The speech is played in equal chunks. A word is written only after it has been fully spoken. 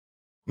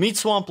Meet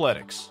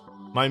Swampletics,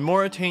 my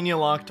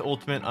Morytania-locked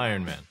ultimate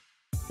Ironman.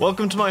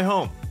 Welcome to my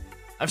home.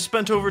 I've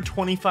spent over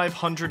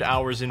 2,500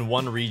 hours in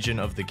one region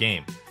of the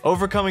game,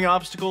 overcoming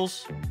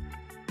obstacles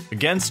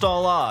against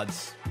all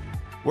odds.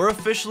 We're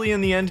officially in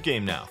the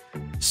endgame now.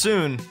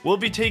 Soon, we'll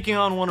be taking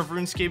on one of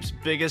RuneScape's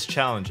biggest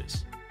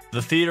challenges,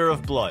 the Theater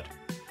of Blood.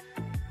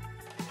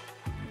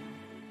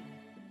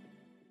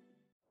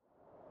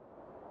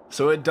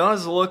 So it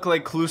does look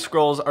like clue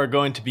scrolls are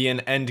going to be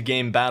an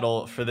endgame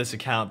battle for this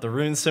account. The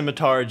rune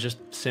scimitar just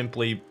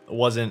simply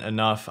wasn't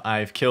enough.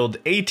 I've killed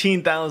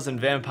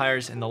 18,000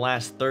 vampires in the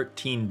last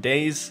 13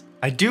 days.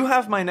 I do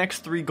have my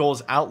next 3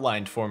 goals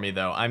outlined for me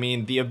though. I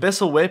mean, the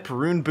Abyssal Whip,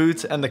 Rune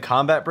Boots, and the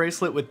Combat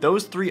Bracelet, with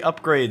those 3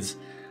 upgrades,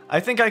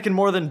 I think I can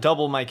more than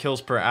double my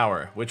kills per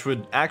hour, which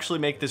would actually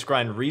make this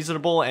grind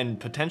reasonable and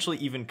potentially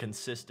even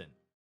consistent.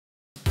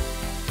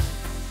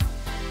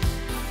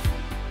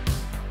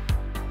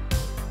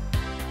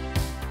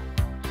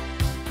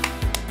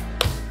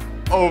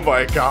 Oh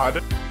my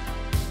god.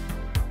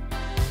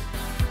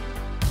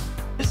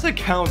 This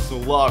account's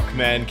luck,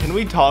 man. Can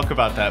we talk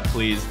about that,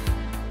 please?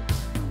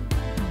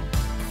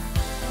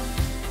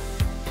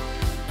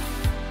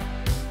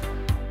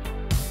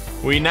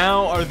 We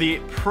now are the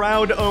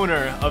proud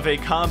owner of a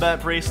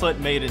combat bracelet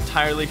made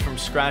entirely from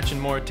scratch in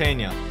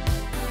Morytania.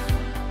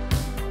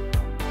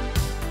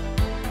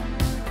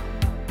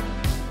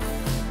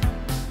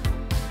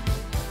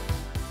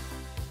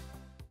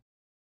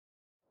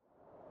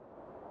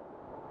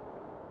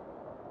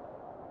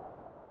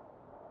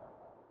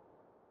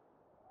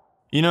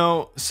 You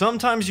know,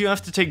 sometimes you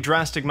have to take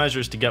drastic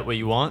measures to get what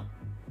you want,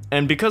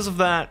 and because of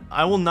that,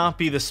 I will not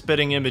be the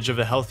spitting image of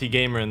a healthy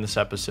gamer in this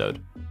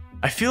episode.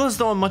 I feel as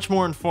though I'm much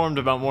more informed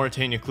about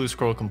Morytania clue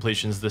scroll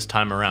completions this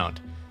time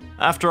around.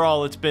 After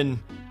all, it's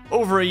been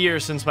over a year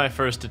since my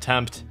first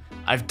attempt.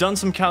 I've done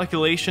some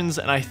calculations,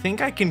 and I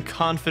think I can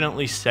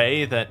confidently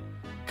say that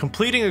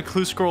completing a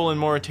clue scroll in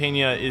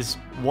Morytania is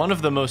one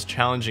of the most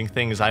challenging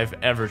things I've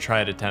ever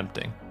tried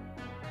attempting.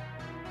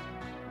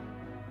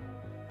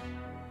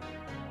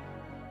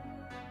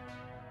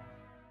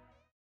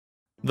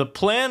 The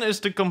plan is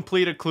to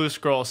complete a clue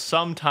scroll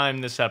sometime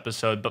this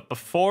episode, but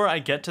before I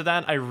get to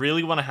that, I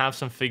really want to have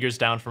some figures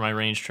down for my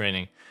range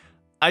training.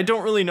 I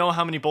don't really know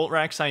how many bolt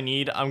racks I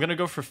need. I'm going to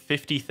go for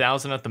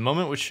 50,000 at the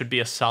moment, which should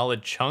be a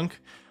solid chunk.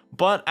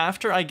 But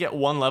after I get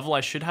 1 level, I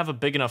should have a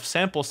big enough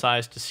sample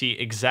size to see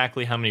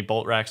exactly how many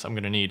bolt racks I'm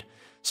going to need.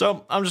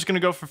 So I'm just going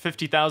to go for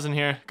 50,000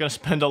 here. Going to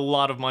spend a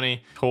lot of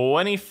money.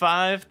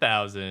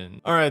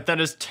 25,000. All right, that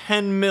is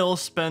 10 mil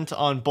spent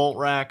on bolt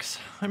racks.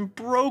 I'm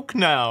broke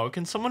now.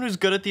 Can someone who's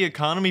good at the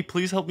economy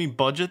please help me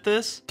budget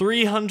this?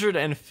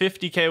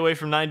 350k away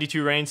from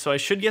 92 range, so I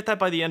should get that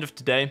by the end of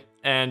today.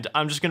 And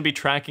I'm just going to be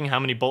tracking how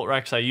many bolt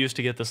racks I use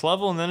to get this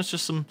level, and then it's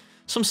just some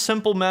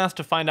simple math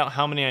to find out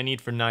how many I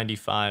need for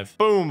 95.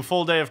 Boom,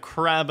 full day of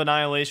crab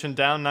annihilation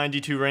down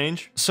 92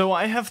 range. So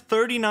I have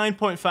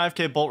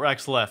 39.5k bolt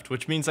racks left,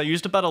 which means I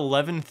used about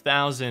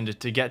 11,000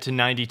 to get to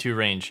 92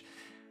 range.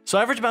 So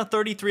I average about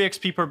 33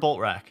 XP per bolt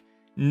rack.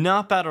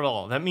 Not bad at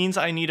all. That means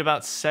I need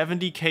about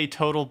 70k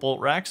total bolt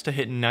racks to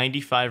hit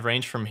 95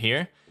 range from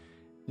here,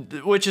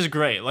 which is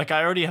great. Like,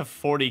 I already have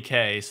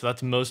 40k, so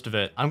that's most of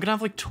it. I'm gonna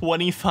have like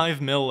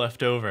 25 mil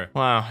left over.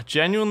 Wow,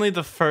 genuinely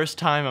the first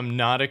time I'm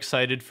not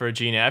excited for a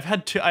genie. I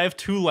have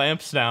 2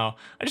 lamps now.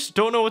 I just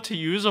don't know what to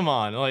use them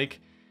on. Like,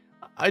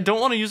 I don't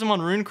want to use them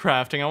on rune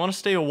crafting. I want to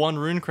stay a 1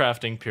 rune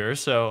crafting pure,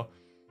 so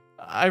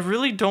I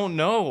really don't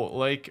know.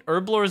 Like,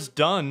 Herblor's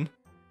done,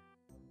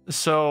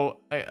 so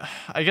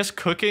I guess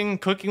cooking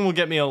will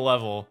get me a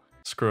level.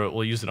 Screw it,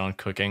 we'll use it on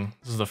cooking.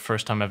 This is the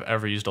first time I've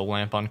ever used a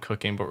lamp on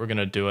cooking, but we're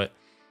gonna do it.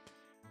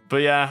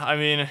 But yeah, I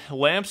mean,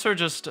 lamps are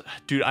just...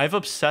 Dude, I've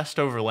obsessed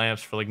over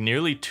lamps for like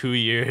nearly 2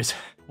 years.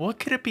 What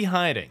could it be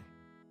hiding?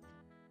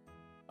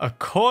 A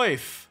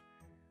coif.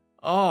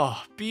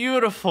 Oh,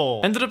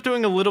 beautiful. Ended up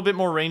doing a little bit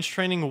more range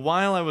training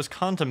while I was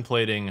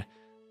contemplating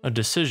a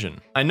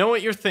decision. I know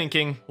what you're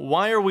thinking.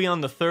 Why are we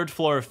on the 3rd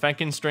floor of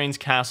Feckenstrain's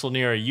castle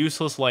near a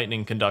useless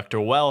lightning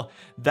conductor? Well,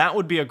 that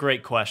would be a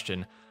great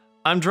question.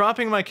 I'm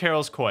dropping my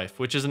Carol's Coif,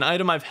 which is an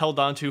item I've held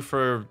onto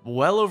for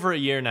well over a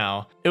year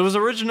now. It was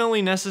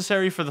originally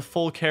necessary for the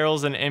full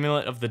Carol's and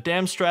Amulet of the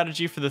Dam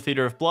strategy for the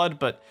Theater of Blood,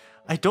 but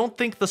I don't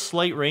think the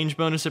slight range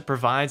bonus it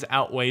provides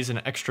outweighs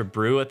an extra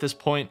brew at this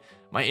point.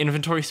 My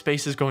inventory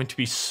space is going to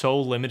be so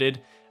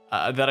limited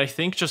that I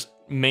think just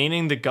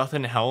maining the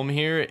Guthan Helm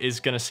here is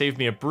going to save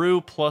me a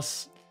brew,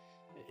 plus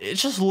it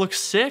just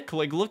looks sick.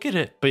 Like, look at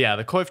it. But yeah,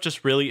 the Coif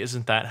just really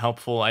isn't that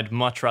helpful. I'd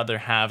much rather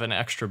have an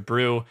extra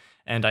brew,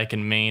 and I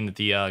can main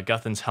the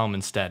Guthan's Helm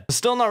instead.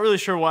 Still not really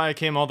sure why I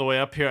came all the way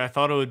up here. I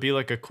thought it would be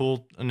like a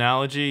cool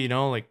analogy, you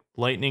know, like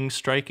lightning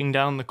striking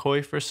down the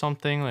Coif or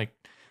something, like...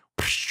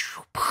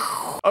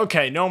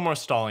 Okay, no more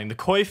stalling. The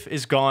Coif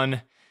is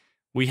gone.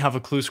 We have a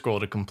clue scroll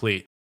to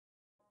complete.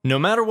 No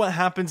matter what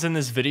happens in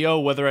this video,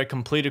 whether I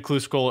complete a clue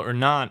scroll or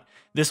not,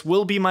 this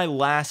will be my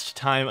last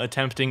time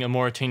attempting a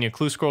Morytania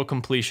clue scroll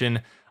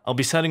completion. I'll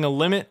be setting a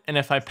limit, and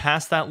if I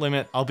pass that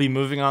limit, I'll be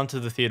moving on to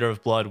the Theater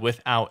of Blood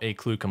without a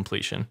clue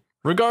completion.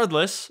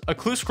 Regardless, a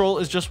clue scroll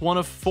is just one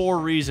of 4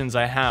 reasons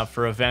I have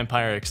for a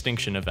vampire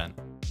extinction event.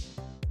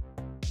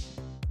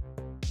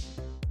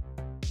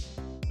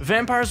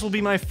 Vampires will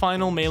be my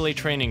final melee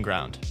training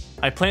ground.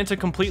 I plan to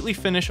completely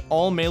finish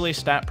all melee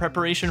stat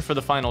preparation for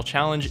the final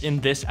challenge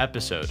in this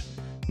episode.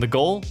 The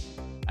goal?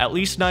 At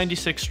least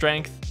 96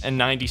 strength and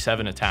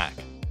 97 attack,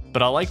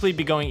 but I'll likely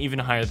be going even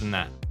higher than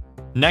that.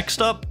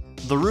 Next up,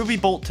 the Ruby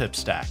Bolt Tip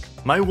stack.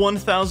 My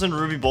 1000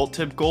 Ruby Bolt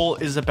Tip goal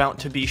is about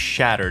to be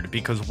shattered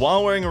because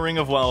while wearing a Ring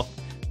of Wealth,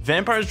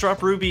 vampires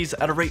drop rubies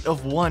at a rate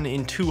of 1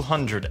 in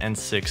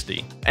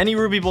 260. Any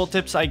Ruby Bolt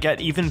Tips I get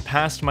even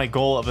past my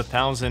goal of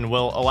 1000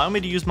 will allow me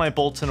to use my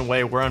bolts in a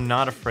way where I'm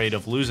not afraid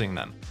of losing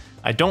them.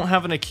 I don't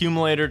have an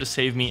accumulator to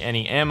save me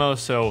any ammo,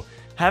 so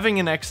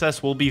having an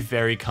excess will be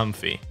very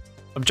comfy.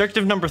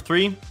 Objective number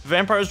 3,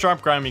 vampires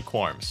drop grimy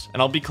quarms,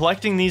 and I'll be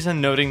collecting these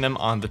and noting them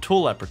on the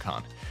Tool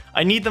Leprechaun.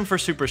 I need them for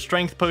super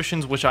strength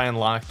potions, which I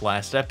unlocked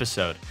last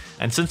episode,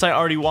 and since I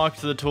already walked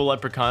to the Tool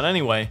Leprechaun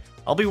anyway,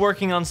 I'll be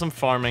working on some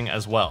farming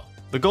as well.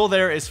 The goal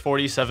there is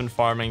 47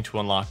 farming to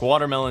unlock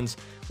watermelons,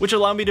 which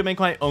allow me to make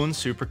my own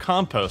super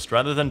compost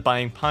rather than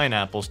buying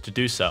pineapples to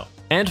do so.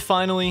 And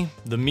finally,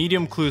 the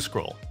medium clue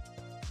scroll.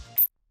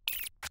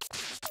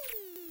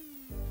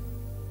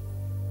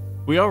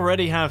 We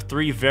already have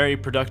 3 very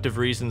productive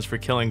reasons for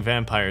killing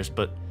vampires,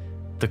 but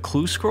the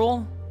clue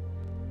scroll?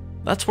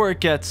 That's where it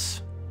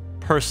gets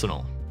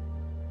personal.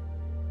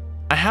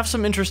 I have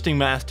some interesting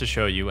math to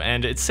show you,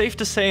 and it's safe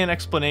to say an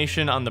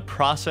explanation on the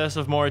process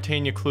of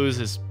Morytania clues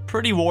is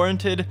pretty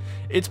warranted.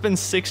 It's been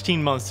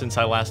 16 months since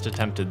I last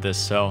attempted this,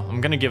 so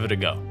I'm gonna give it a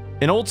go.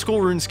 In Old School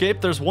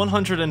Runescape, there's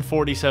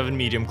 147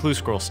 medium clue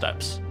scroll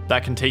steps.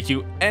 That can take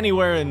you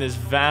anywhere in this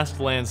vast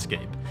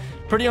landscape.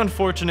 Pretty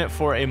unfortunate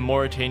for a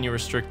Morytania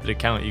restricted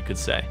account, you could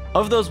say.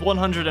 Of those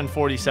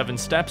 147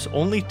 steps,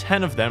 only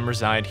 10 of them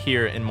reside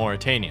here in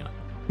Morytania.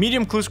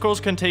 Medium clue scrolls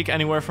can take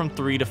anywhere from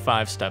 3 to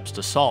 5 steps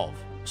to solve.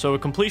 So a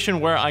completion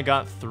where I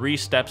got 3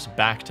 steps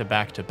back to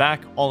back to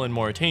back, all in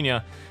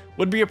Morytania,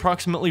 would be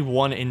approximately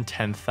 1 in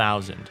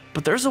 10,000.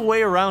 But there's a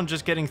way around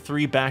just getting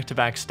 3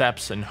 back-to-back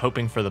steps and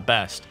hoping for the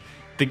best.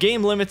 The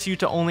game limits you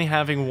to only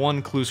having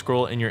 1 clue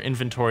scroll in your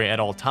inventory at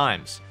all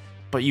times,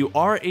 but you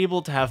are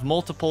able to have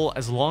multiple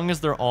as long as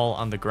they're all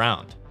on the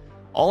ground.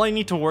 All I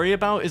need to worry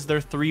about is their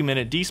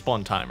 3-minute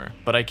despawn timer,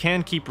 but I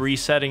can keep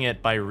resetting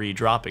it by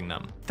re-dropping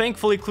them.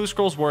 Thankfully, clue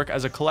scrolls work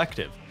as a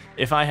collective.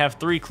 If I have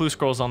 3 clue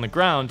scrolls on the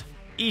ground,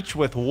 each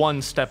with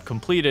 1 step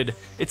completed,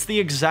 it's the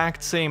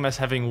exact same as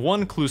having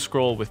 1 clue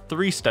scroll with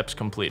 3 steps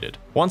completed.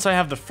 Once I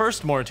have the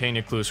first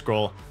Morytania clue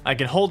scroll, I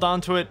can hold on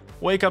to it,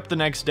 wake up the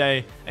next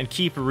day, and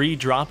keep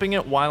re-dropping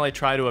it while I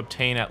try to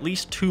obtain at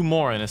least 2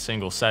 more in a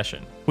single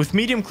session. With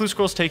medium clue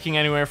scrolls taking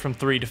anywhere from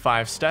 3 to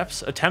 5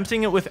 steps,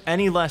 attempting it with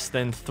any less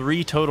than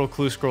 3 total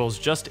clue scrolls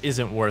just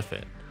isn't worth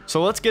it.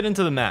 So let's get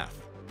into the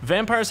math.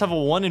 Vampires have a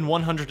 1 in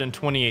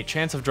 128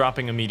 chance of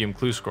dropping a medium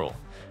clue scroll,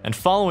 and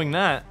following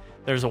that,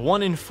 there's a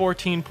 1 in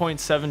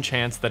 14.7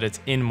 chance that it's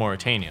in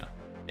Morytania.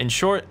 In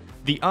short,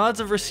 the odds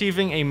of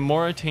receiving a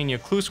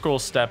Morytania clue scroll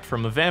step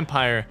from a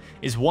vampire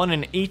is 1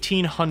 in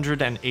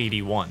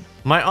 1881.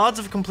 My odds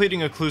of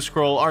completing a clue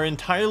scroll are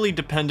entirely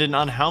dependent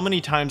on how many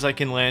times I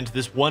can land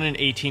this 1 in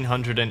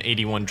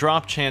 1881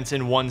 drop chance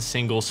in one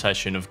single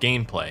session of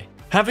gameplay.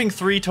 Having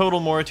 3 total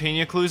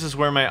Morytania clues is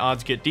where my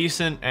odds get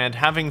decent, and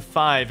having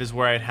 5 is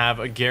where I'd have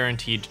a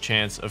guaranteed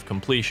chance of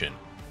completion.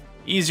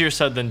 Easier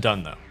said than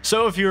done though.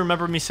 So if you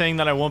remember me saying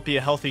that I won't be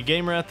a healthy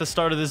gamer at the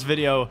start of this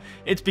video,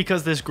 it's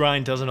because this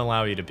grind doesn't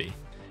allow you to be.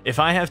 If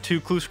I have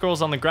 2 clue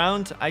scrolls on the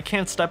ground, I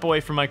can't step away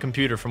from my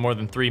computer for more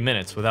than 3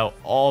 minutes without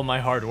all my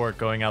hard work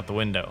going out the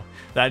window.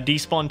 That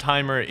despawn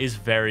timer is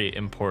very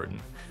important.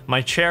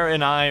 My chair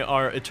and I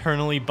are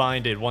eternally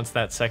binded once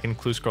that second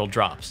clue scroll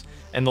drops,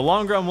 and the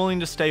longer I'm willing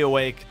to stay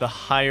awake, the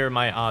higher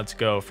my odds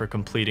go for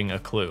completing a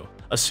clue.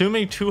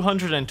 Assuming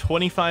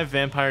 225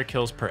 vampire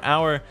kills per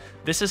hour,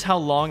 this is how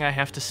long I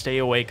have to stay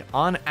awake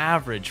on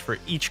average for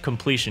each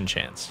completion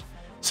chance.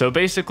 So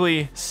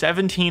basically,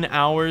 17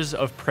 hours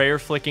of prayer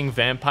flicking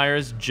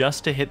vampires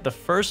just to hit the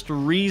first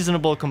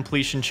reasonable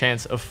completion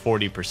chance of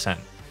 40%.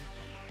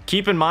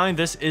 Keep in mind,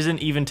 this isn't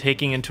even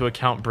taking into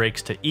account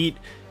breaks to eat,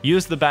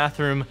 use the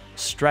bathroom,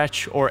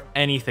 stretch, or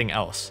anything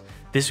else.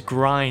 This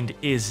grind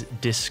is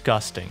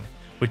disgusting,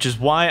 which is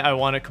why I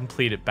want to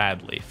complete it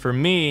badly. For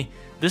me,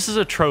 this is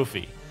a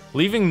trophy.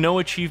 Leaving no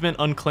achievement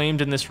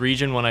unclaimed in this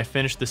region when I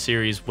finish the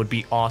series would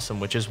be awesome,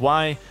 which is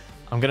why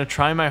I'm gonna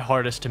try my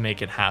hardest to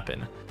make it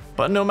happen.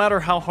 But no matter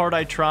how hard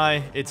I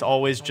try, it's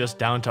always just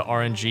down to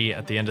RNG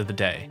at the end of the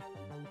day.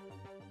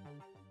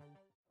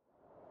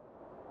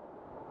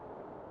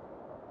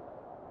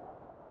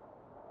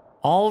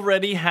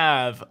 Already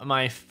have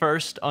my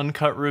first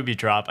uncut ruby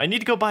drop. I need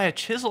to go buy a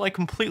chisel, I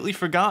completely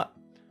forgot.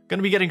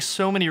 Gonna be getting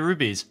so many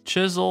rubies.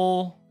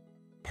 Chisel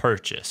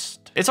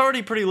purchased. It's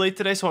already pretty late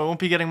today, so I won't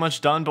be getting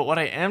much done, but what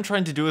I am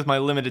trying to do with my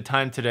limited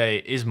time today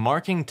is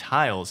marking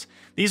tiles.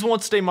 These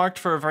won't stay marked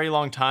for a very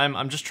long time.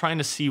 I'm just trying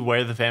to see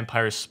where the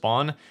vampires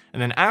spawn,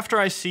 and then after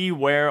I see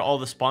where all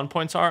the spawn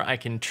points are, I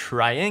can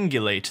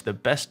triangulate the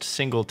best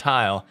single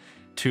tile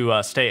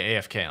to stay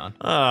AFK on.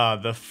 Ah,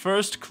 the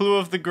first clue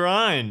of the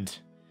grind.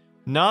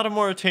 Not a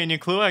Morytania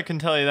clue, I can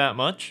tell you that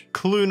much.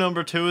 Clue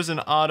number 2 is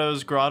an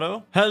Otto's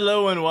Grotto.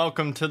 Hello and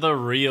welcome to the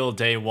real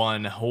day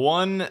 1.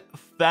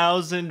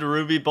 1,000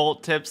 ruby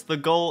bolt tips. The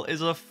goal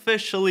is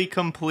officially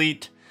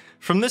complete.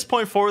 From this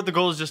point forward, the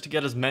goal is just to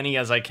get as many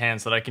as I can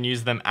so that I can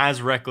use them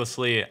as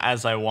recklessly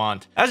as I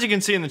want. As you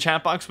can see in the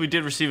chat box, we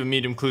did receive a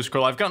medium clue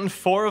scroll. I've gotten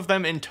 4 of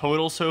them in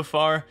total so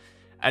far.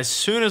 As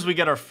soon as we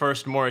get our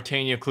first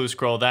Morytania clue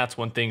scroll, that's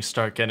when things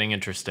start getting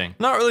interesting.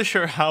 Not really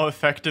sure how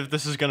effective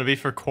this is going to be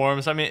for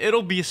quorums. I mean,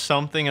 it'll be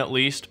something at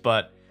least,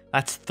 but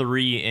that's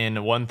 3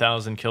 in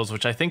 1,000 kills,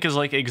 which I think is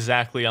like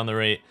exactly on the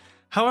rate.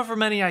 However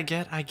many I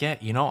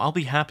get, you know, I'll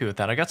be happy with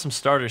that. I got some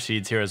starter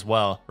seeds here as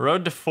well.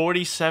 Road to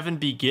 47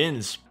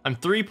 begins. I'm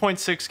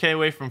 3.6k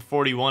away from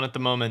 41 at the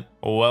moment.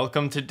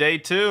 Welcome to day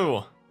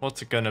 2.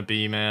 What's it gonna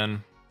be,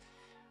 man?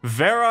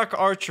 Varrock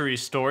Archery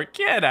Store,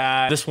 get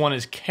at. This one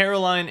is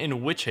Caroline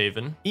in Witch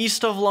Haven.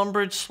 East of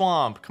Lumbridge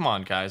Swamp. Come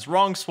on, guys.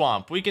 Wrong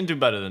swamp. We can do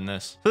better than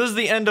this. So this is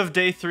the end of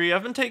day 3.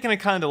 I've been taking it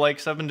kind of light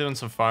because I've been doing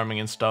some farming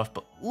and stuff,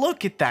 but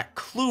look at that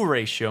clue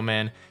ratio,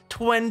 man.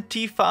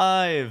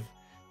 25.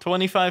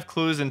 25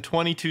 clues and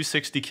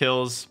 2260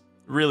 kills.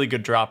 Really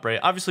good drop rate.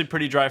 Obviously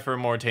pretty dry for a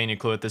Morytania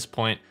clue at this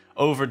point.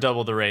 Over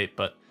double the rate,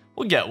 but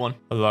we'll get one.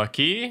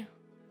 Lucky.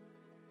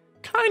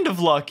 Kind of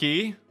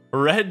lucky.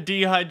 Red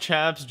D'hide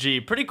Chaps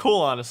G. Pretty cool,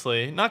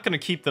 honestly. Not going to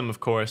keep them, of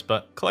course,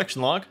 but collection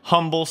log.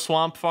 Humble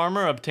Swamp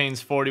Farmer obtains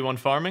 41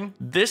 farming.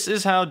 This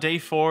is how day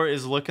 4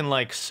 is looking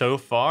like so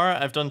far.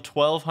 I've done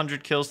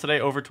 1,200 kills today,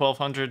 over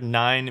 1,200,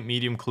 9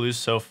 medium clues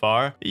so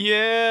far.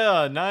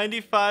 Yeah,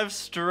 95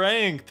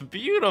 strength.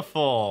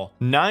 Beautiful.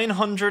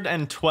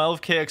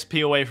 912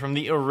 KXP away from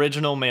the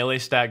original melee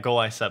stat goal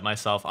I set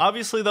myself.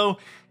 Obviously, though,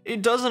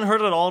 it doesn't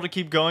hurt at all to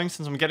keep going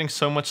since I'm getting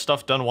so much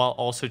stuff done while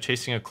also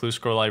chasing a clue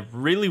scroll. I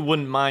really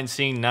wouldn't mind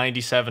seeing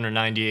 97 or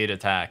 98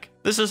 attack.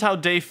 This is how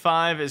day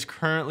 5 is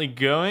currently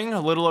going. A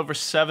little over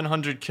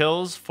 700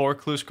 kills, 4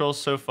 clue scrolls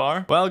so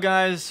far. Well,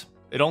 guys,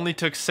 it only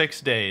took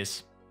 6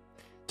 days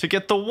to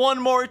get the one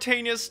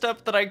Morytania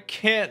step that I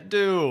can't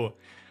do.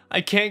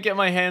 I can't get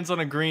my hands on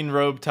a green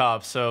robe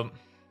top, so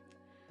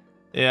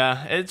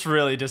yeah, it's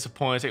really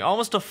disappointing.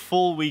 Almost a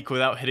full week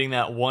without hitting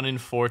that 1 in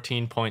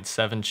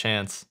 14.7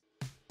 chance.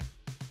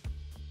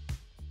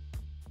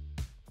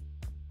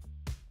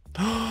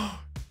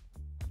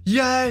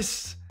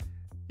 Yes!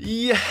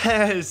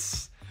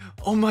 Yes!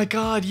 Oh my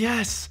god,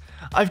 yes!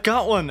 I've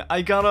got one!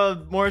 I got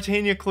a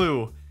Morytania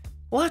clue.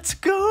 Let's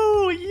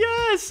go!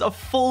 Yes! A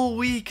full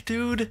week,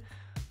 dude!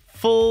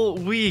 Full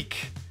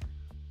week.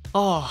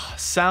 Oh,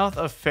 south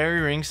of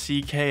Fairy Ring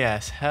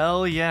CKS.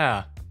 Hell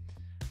yeah.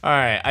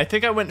 Alright, I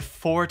think I went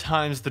 4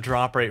 times the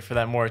drop rate for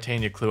that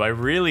Morytania clue. I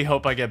really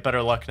hope I get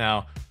better luck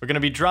now. We're going to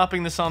be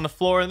dropping this on the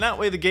floor, and that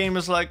way the game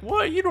is like,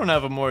 what? You don't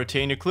have a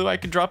Morytania clue. I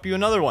could drop you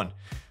another one.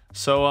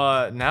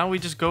 So now we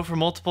just go for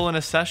multiple in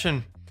a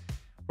session.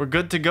 We're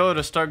good to go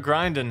to start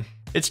grinding.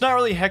 It's not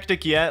really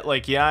hectic yet.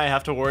 Like, yeah, I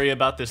have to worry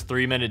about this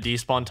 3-minute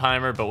despawn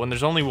timer, but when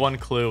there's only 1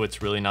 clue, it's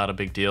really not a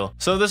big deal.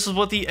 So this is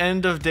what the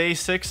end of day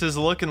 6 is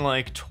looking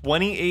like.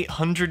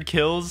 2,800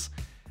 kills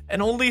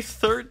and only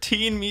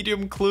 13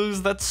 medium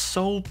clues. That's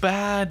so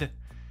bad.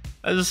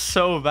 That is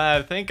so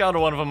bad. Thank God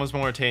one of them was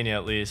Morytania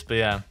at least, but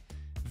yeah.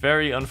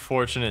 Very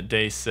unfortunate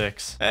day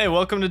 6. Hey,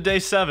 welcome to day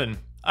 7.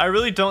 I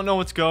really don't know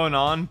what's going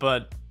on,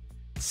 but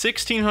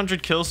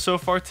 1,600 kills so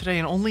far today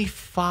and only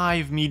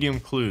 5 medium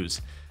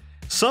clues.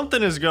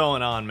 Something is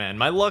going on, man.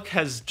 My luck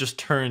has just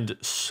turned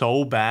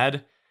so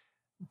bad,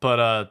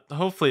 but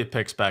hopefully it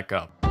picks back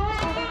up.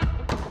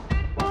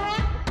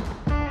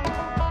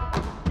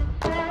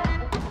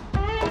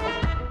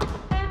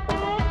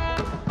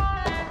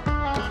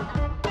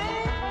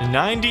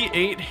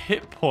 98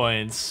 hit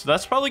points.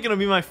 That's probably going to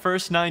be my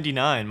first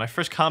 99. My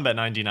first combat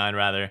 99,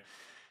 rather.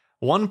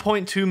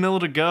 1.2 mil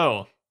to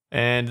go.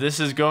 And this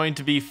is going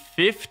to be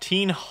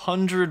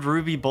 1,500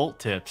 ruby bolt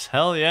tips.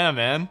 Hell yeah,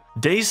 man.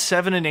 Days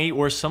 7 and 8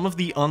 were some of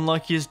the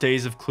unluckiest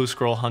days of clue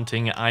scroll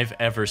hunting I've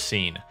ever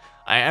seen.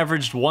 I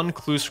averaged 1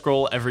 clue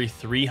scroll every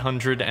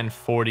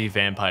 340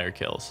 vampire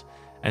kills.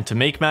 And to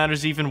make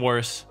matters even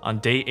worse, on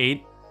day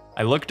 8,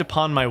 I looked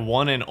upon my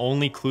one and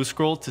only clue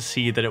scroll to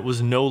see that it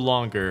was no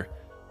longer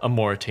a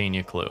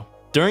Morytania clue.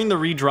 During the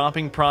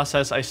redropping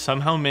process, I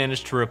somehow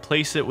managed to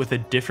replace it with a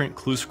different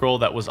clue scroll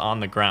that was on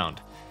the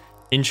ground.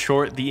 In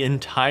short, the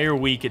entire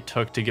week it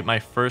took to get my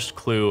first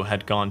clue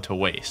had gone to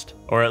waste.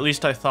 Or at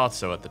least I thought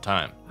so at the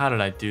time. How did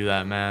I do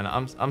that, man?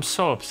 I'm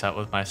so upset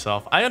with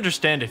myself. I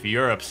understand if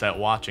you're upset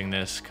watching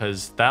this,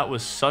 because that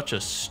was such a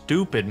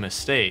stupid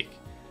mistake.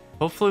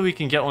 Hopefully we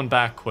can get one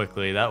back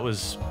quickly. That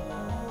was...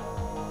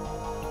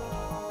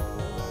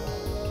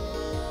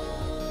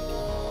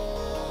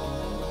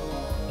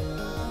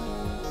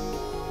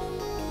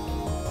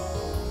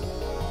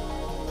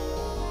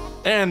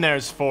 And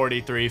there's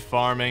 43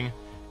 farming.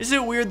 Is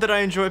it weird that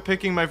I enjoy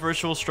picking my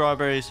virtual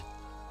strawberries?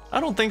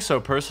 I don't think so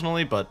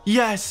personally, but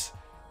yes!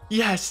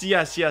 Yes,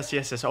 yes, yes,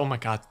 yes, yes. Oh my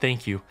god,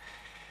 thank you.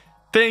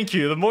 Thank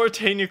you. The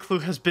Morytania clue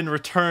has been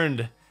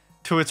returned.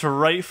 to its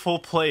rightful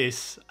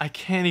place. I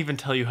can't even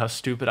tell you how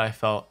stupid I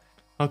felt.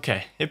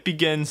 Okay, it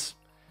begins.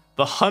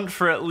 The hunt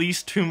for at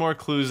least 2 more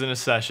clues in a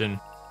session.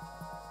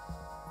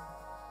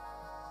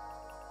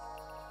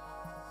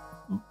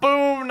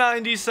 Boom,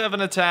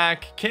 97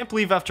 attack. Can't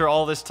believe after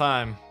all this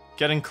time.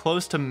 Getting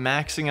close to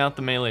maxing out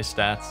the melee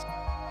stats.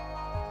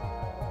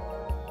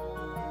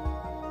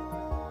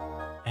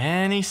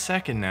 Any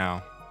second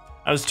now.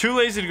 I was too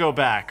lazy to go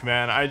back,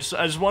 man. I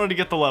just wanted to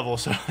get the level,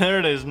 so there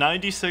it is,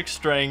 96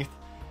 strength.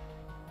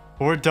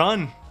 We're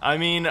done. I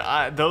mean,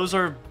 those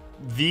are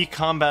the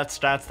combat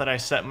stats that I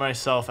set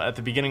myself at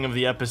the beginning of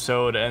the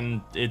episode,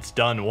 and it's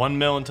done. 1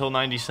 mil until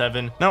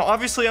 97. Now,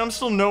 obviously, I'm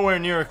still nowhere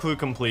near a clue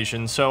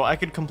completion, so I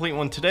could complete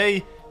one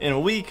today, in a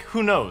week,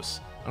 who knows?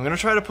 I'm gonna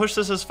try to push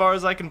this as far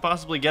as I can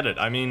possibly get it.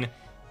 I mean,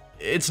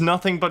 it's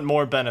nothing but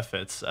more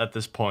benefits at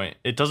this point.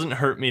 It doesn't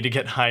hurt me to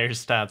get higher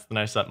stats than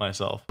I set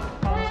myself.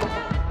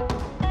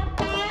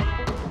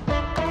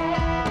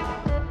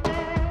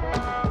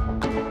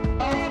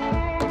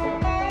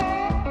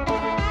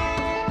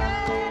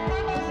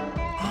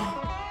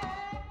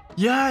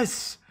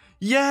 Yes!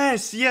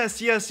 Yes,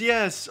 yes, yes,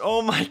 yes!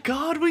 Oh my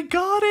god, we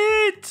got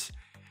it!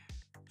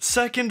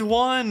 Second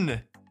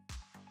one!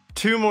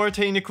 2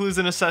 Morytania clues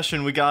in a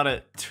session, we got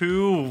it.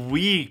 2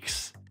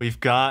 weeks. We've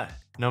got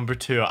number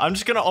 2. I'm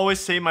just gonna always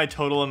say my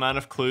total amount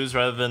of clues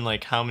rather than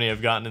like how many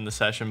I've gotten in the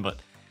session, but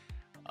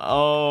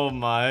oh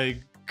my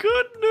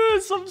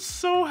goodness, I'm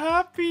so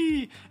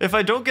happy. If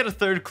I don't get a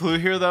 3rd clue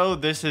here though,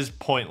 this is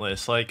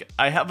pointless. Like,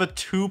 I have a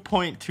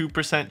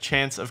 2.2%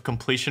 chance of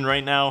completion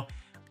right now.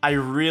 I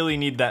really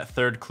need that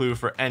 3rd clue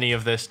for any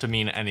of this to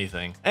mean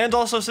anything. And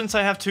also, since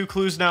I have 2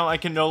 clues now, I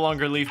can no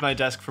longer leave my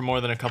desk for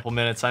more than a couple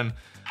minutes. I'm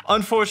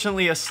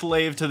unfortunately a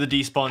slave to the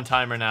despawn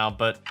timer now,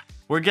 but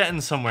we're getting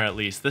somewhere at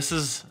least. This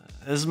is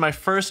my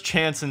first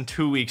chance in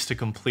 2 weeks to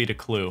complete a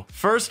clue.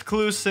 First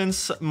clue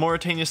since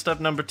Morytania step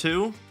number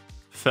 2.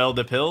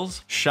 Feldip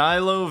Hills,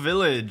 Shiloh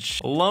Village,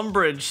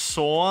 Lumbridge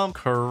Swamp,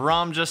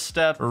 Karamja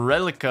Steppe,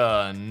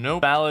 Relica,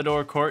 nope.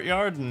 Ballador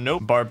Courtyard,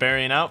 nope.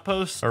 Barbarian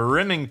Outpost,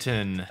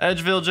 Rimington,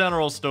 Edgeville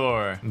General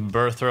Store,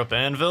 Burthorpe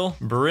Anvil,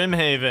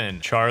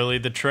 Brimhaven, Charlie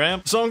the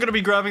Tramp. So I'm gonna be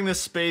grabbing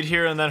this spade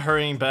here and then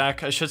hurrying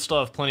back. I should still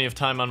have plenty of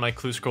time on my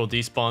clue scroll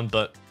despawn,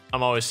 but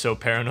I'm always so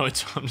paranoid,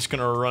 so I'm just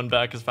gonna run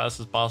back as fast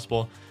as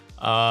possible.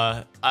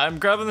 I'm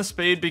grabbing the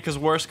spade because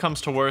worst comes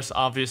to worst.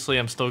 Obviously,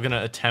 I'm still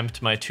gonna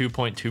attempt my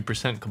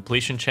 2.2%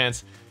 completion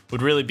chance.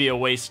 Would really be a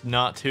waste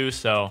not to,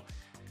 so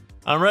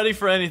I'm ready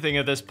for anything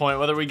at this point,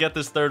 whether we get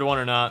this 3rd one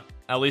or not.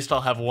 At least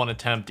I'll have 1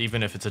 attempt,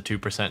 even if it's a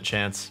 2%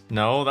 chance.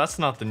 No, that's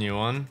not the new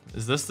one.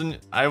 Is this the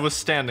I was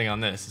standing on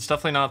this. It's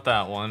definitely not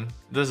that one.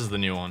 This is the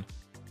new one.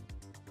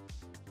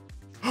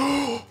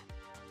 Oh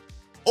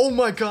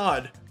my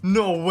god!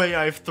 No way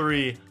I have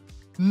 3.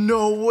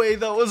 No way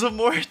that was a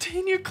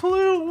Morytania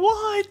clue.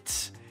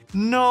 What?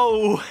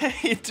 No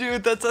way,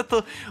 dude. That's at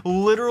the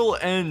literal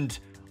end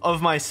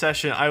of my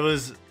session. I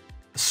was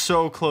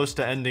so close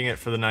to ending it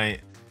for the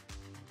night.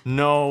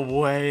 No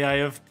way I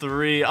have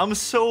 3. I'm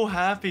so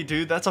happy,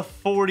 dude. That's a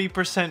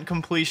 40%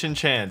 completion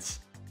chance.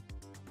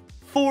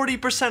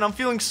 40%. I'm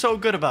feeling so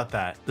good about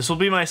that. This will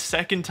be my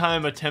 2nd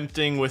time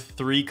attempting with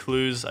 3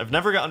 clues. I've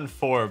never gotten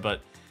 4,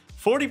 but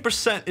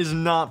 40% is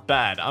not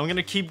bad. I'm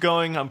gonna keep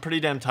going. I'm pretty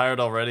damn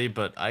tired already,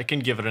 but I can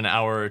give it an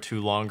hour or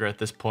 2 longer at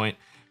this point.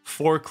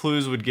 4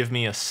 clues would give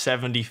me a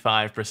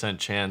 75%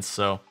 chance,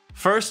 so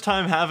first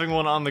time having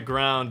one on the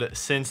ground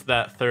since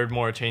that 3rd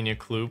Morytania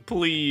clue.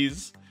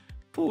 Please,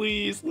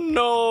 please,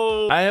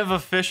 no. I have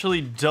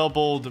officially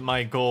doubled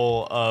my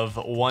goal of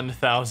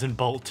 1,000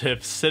 bolt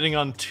tips, sitting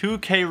on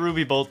 2k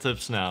ruby bolt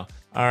tips now.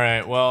 All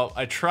right, well,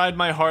 I tried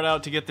my heart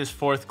out to get this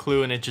 4th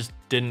clue and it just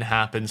didn't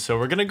happen. So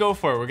we're gonna go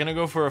for it. We're gonna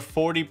go for a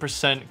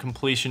 40%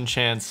 completion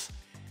chance.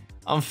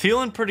 I'm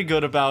feeling pretty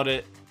good about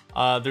it.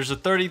 There's a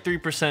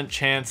 33%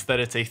 chance that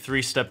it's a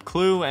 3-step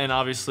clue, and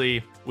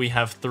obviously we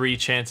have 3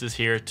 chances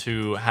here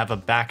to have a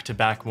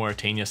back-to-back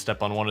Morytania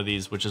step on one of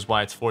these, which is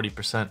why it's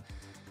 40%.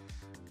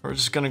 We're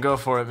just gonna go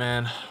for it,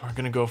 man. We're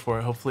gonna go for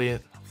it. Hopefully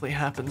it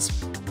happens.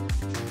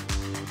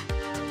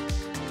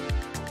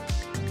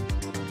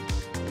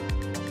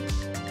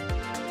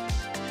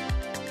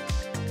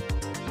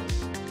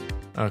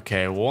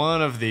 Okay,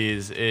 one of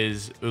these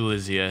is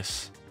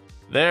Ulysses.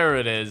 There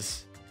it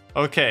is.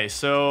 Okay,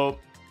 so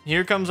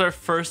here comes our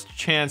first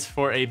chance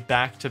for a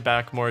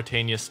back-to-back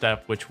Morytania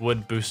step, which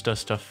would boost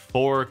us to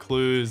 4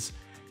 clues.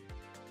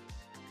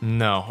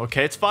 No,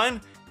 okay, it's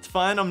fine. It's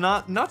fine. I'm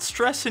not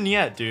stressing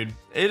yet, dude.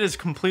 It is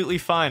completely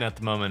fine at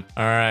the moment.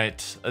 All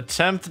right,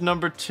 attempt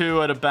number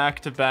 2 at a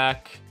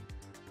back-to-back.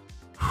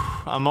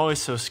 I'm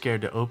always so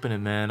scared to open it,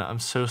 man. I'm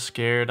so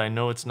scared. I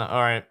know it's not.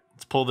 All right,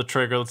 let's pull the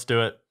trigger. Let's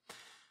do it.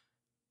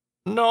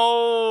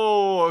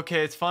 No!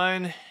 Okay, it's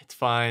fine. It's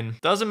fine.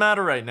 Doesn't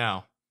matter right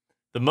now.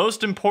 The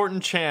most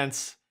important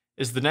chance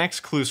is the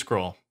next clue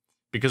scroll,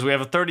 because we have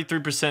a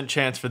 33%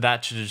 chance for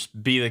that to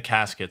just be the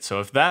casket.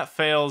 So if that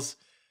fails,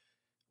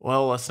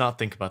 well, let's not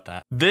think about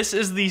that. This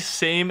is the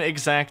same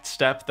exact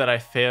step that I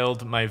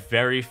failed my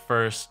very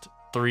first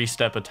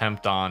 3-step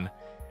attempt on.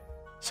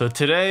 So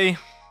today,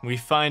 we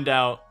find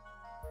out,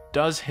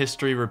 does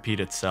history repeat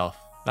itself?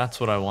 That's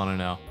what I want to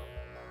know.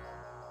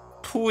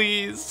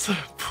 Please,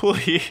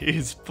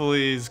 please,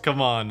 please, come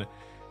on.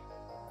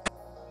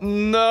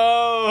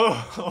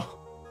 No!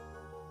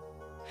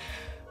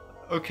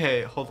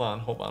 Okay, hold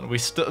on. We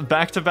still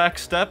back-to-back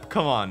step?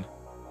 Come on.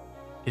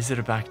 Is it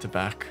a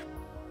back-to-back?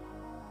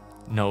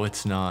 No,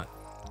 it's not.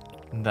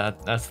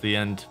 That's the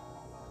end.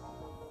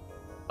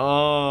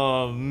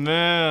 Oh,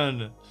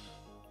 man.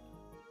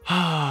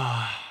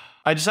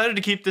 I decided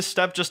to keep this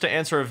step just to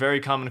answer a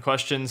very common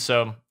question,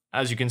 so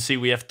as you can see,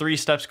 we have 3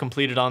 steps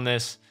completed on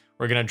this.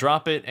 We're gonna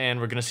drop it, and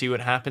we're gonna see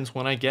what happens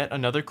when I get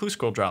another clue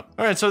scroll drop.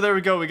 All right, so there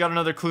we go. We got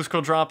another clue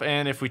scroll drop,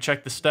 and if we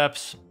check the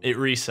steps, it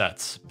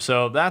resets.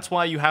 So that's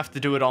why you have to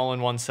do it all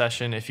in one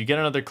session. If you get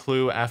another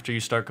clue after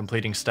you start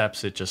completing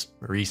steps, it just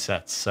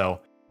resets,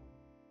 so.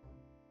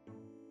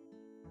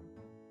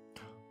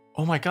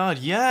 Oh my god,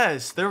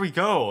 yes, there we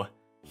go.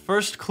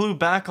 First clue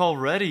back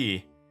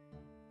already.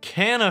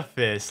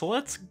 Canifis,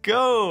 let's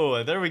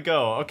go. There we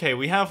go. Okay,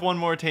 we have one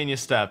Morytania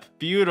step.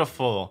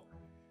 Beautiful.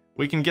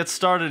 We can get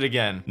started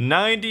again.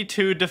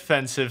 92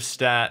 defensive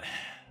stat.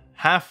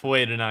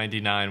 Halfway to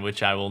 99,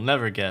 which I will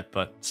never get,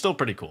 but still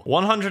pretty cool.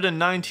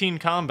 119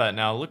 combat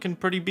now, looking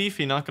pretty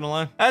beefy, not gonna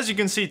lie. As you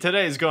can see,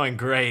 today is going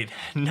great.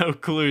 No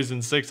clues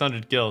and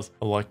 600 kills.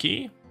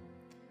 Lucky?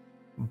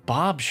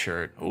 Bob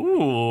shirt.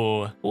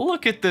 Ooh,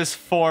 look at this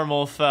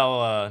formal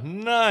fella.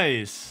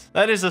 Nice.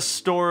 That is a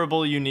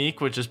storable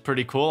unique, which is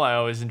pretty cool. I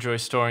always enjoy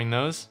storing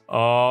those.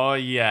 Oh,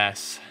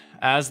 yes.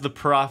 As the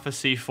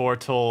prophecy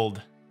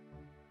foretold.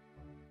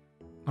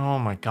 Oh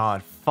my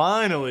god.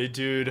 Finally,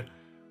 dude.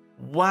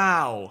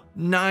 Wow.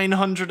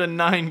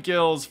 909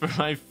 kills for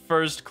my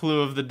first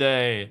clue of the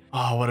day.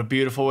 Oh, what a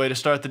beautiful way to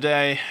start the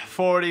day.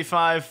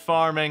 45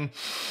 farming.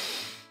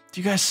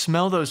 Do you guys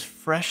smell those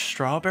fresh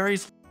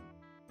strawberries?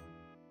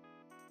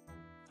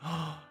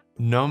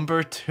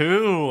 Number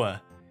 2.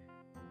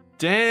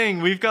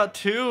 Dang, we've got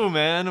 2,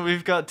 man.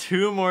 We've got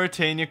 2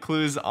 Morytania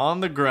clues on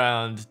the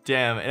ground.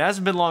 Damn, it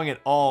hasn't been long at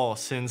all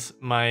since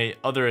my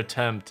other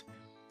attempt.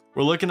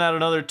 We're looking at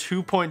another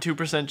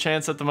 2.2%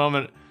 chance at the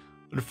moment.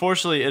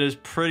 Unfortunately, it is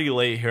pretty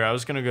late here. I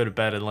was gonna go to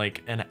bed in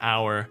like an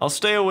hour. I'll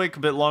stay awake a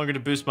bit longer to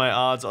boost my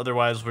odds.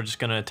 Otherwise, we're just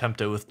gonna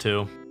attempt it with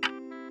 2.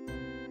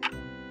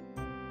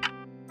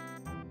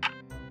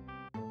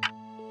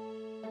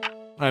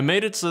 I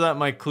made it so that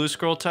my clue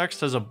scroll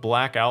text has a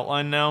black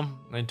outline now.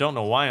 I don't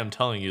know why I'm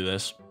telling you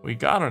this. We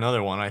got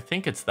another one. I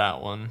think it's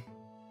that one.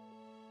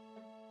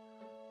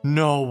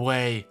 No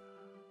way.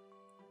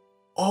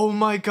 Oh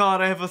my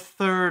god, I have a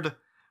 3rd.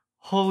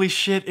 Holy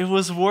shit, it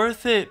was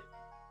worth it.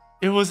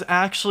 It was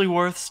actually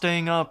worth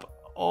staying up.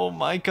 Oh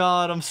my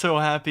god, I'm so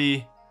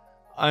happy.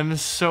 I'm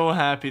so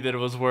happy that it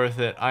was worth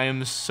it. I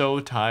am so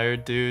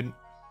tired, dude.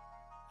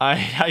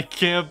 I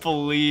can't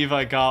believe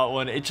I got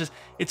one. It's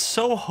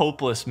so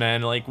hopeless,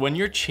 man. Like, when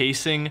you're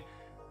chasing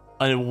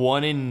a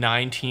 1 in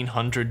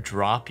 1900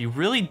 drop, you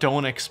really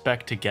don't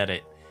expect to get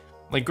it.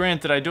 Like,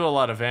 granted, I do a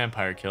lot of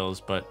vampire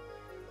kills, but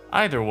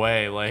either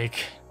way,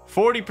 like,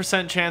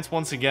 40% chance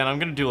once again. I'm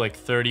gonna do like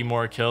 30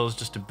 more kills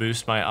just to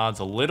boost my odds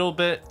a little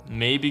bit.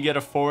 Maybe get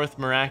a 4th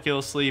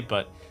miraculously,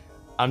 but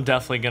I'm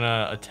definitely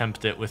gonna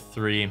attempt it with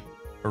 3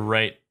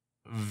 right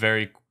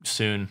very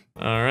soon.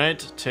 All right,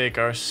 take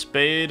our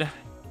spade.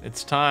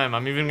 It's time.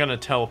 I'm even gonna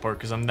teleport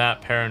because I'm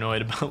that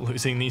paranoid about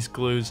losing these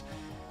clues.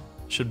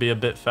 Should be a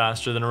bit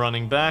faster than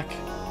running back.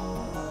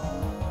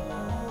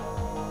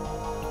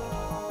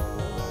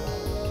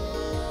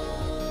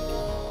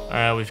 All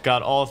right, we've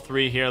got all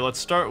 3 here. Let's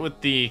start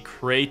with the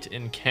crate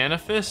in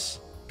Canifis.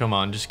 Come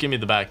on, just give me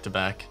the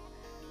back-to-back.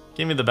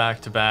 Give me the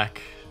back-to-back.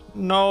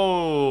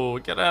 No,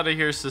 get out of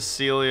here,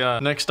 Cecilia.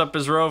 Next up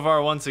is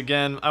Rovar once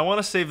again. I want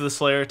to save the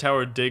Slayer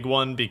Tower dig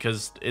one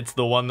because it's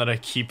the one that I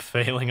keep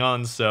failing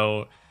on,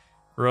 so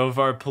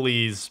Rovar,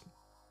 please,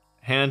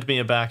 hand me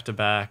a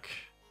back-to-back.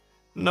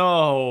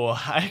 No,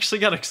 I actually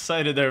got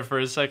excited there for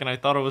a second. I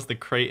thought it was the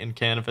crate in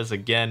Canifis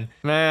again.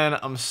 Man,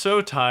 I'm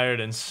so tired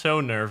and so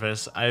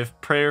nervous. I've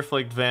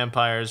prayer-flagged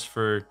vampires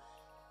for...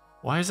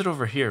 Why is it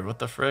over here? What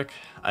the frick?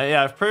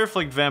 Yeah, I've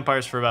prayer-flagged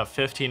vampires for about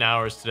 15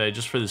 hours today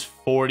just for this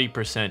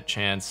 40%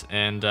 chance.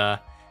 And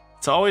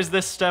it's always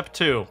this step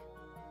too.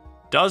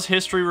 Does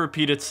history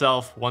repeat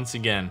itself once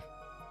again?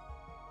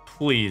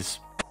 Please.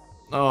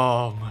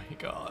 Oh my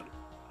god.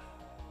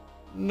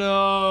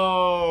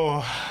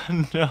 No,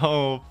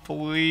 no,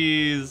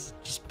 please.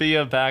 Just be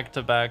a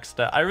back-to-back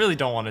step. I really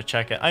don't want to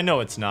check it. I know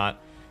it's not.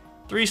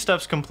 3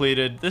 steps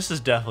completed. This is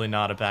definitely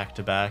not a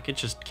back-to-back. It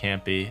just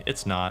can't be.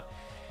 It's not.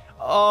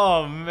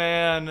 Oh,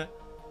 man.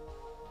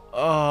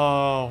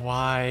 Oh,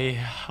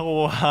 why?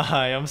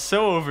 Why? I'm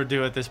so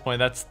overdue at this point.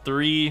 That's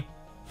 3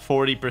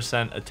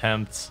 40%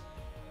 attempts.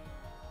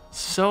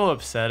 So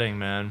upsetting,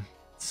 man.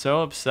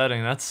 So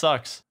upsetting. That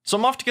sucks. So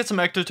I'm off to get some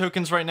ecto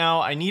tokens right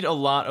now. I need a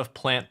lot of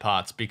plant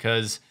pots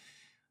because...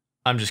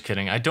 I'm just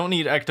kidding. I don't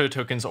need ecto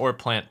tokens or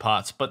plant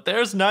pots, but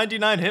there's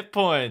 99 hit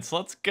points.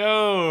 Let's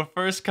go.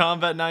 First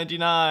combat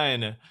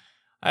 99.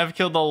 I've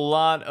killed a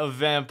lot of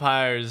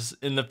vampires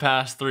in the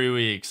past 3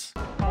 weeks.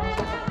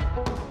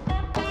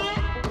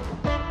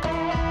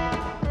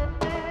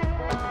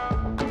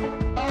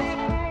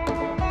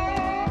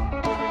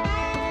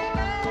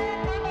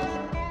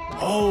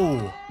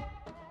 Oh!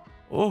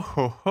 Oh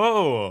ho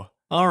ho!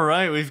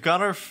 Alright, we've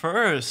got our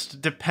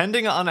first.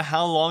 Depending on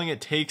how long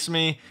it takes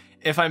me,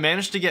 if I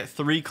manage to get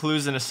 3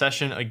 clues in a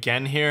session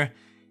again here,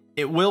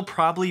 it will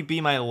probably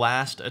be my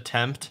last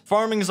attempt.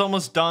 Farming's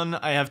almost done.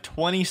 I have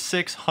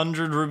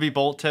 2,600 ruby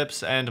bolt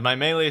tips, and my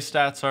melee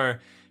stats are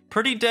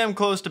pretty damn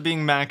close to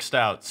being maxed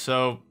out.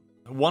 So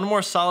one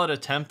more solid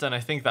attempt, and I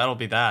think that'll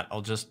be that.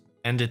 I'll just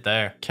end it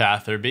there.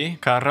 Catherby.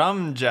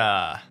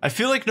 Karamja. I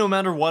feel like no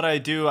matter what I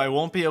do, I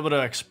won't be able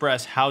to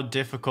express how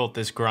difficult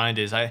this grind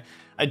is. I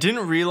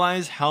didn't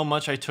realize how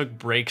much I took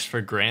breaks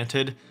for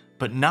granted,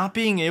 but not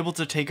being able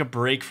to take a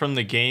break from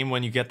the game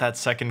when you get that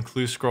second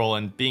clue scroll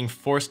and being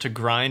forced to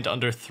grind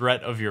under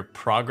threat of your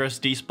progress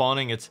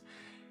despawning,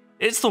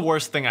 it's the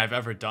worst thing I've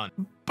ever done.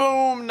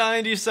 Boom,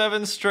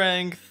 97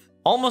 strength.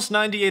 Almost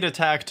 98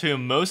 attack too.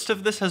 Most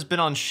of this has been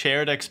on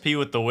shared XP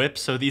with the whip,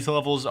 so these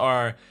levels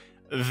are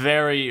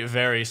very,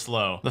 very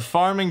slow. The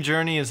farming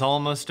journey is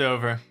almost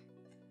over.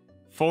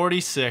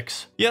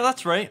 46. Yeah,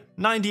 that's right.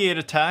 98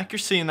 attack, you're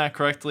seeing that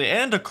correctly.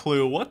 And a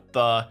clue, what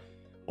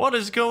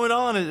is going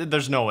on?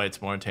 There's no way it's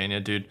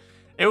Morytania, dude.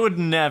 It would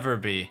never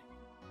be.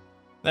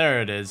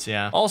 There it is,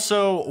 yeah.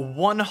 Also,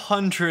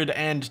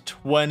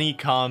 120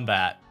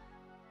 combat.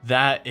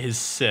 That is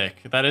sick.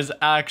 That is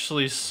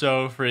actually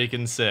so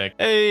freaking sick.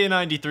 Hey,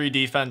 93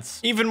 defense.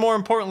 Even more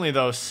importantly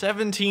though,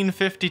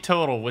 1750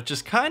 total, which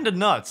is kind of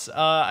nuts.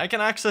 I can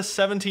access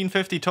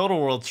 1750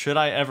 total worlds should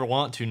I ever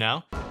want to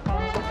now.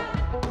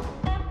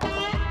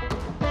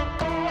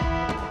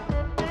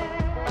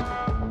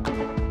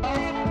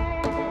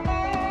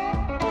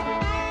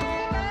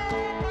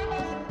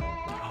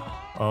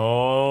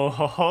 Oh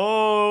ho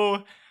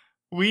ho!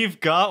 We've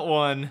got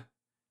one.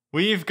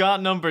 We've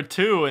got number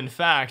 2. In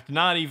fact,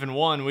 not even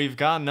 1. We've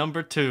got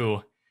number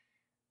 2.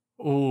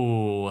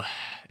 Ooh,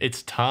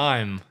 it's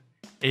time.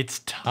 It's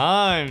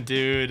time,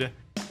 dude.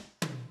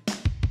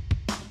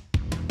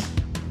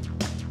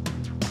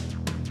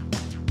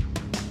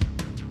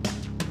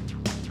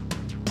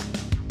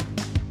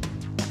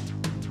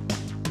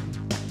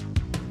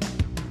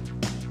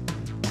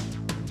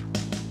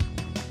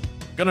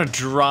 Gonna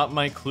drop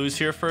my clues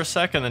here for a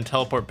second, then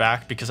teleport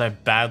back because I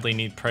badly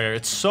need prayer.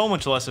 It's so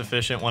much less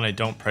efficient when I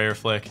don't prayer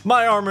flick.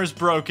 My armor's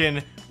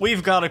broken.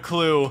 We've got a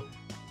clue.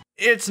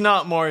 It's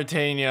not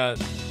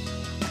Morytania.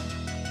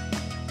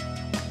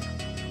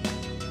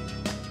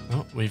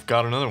 Oh, we've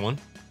got another one.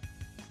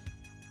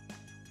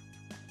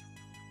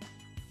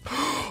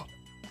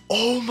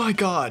 Oh my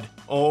god.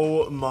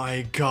 Oh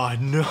my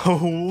god.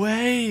 No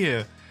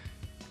way.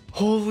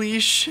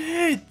 Holy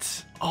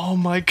shit. Oh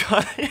my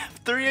god, I have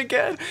 3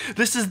 again.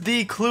 This is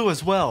the clue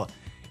as well.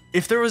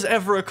 If there was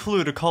ever a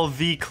clue to call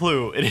the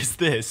clue, it is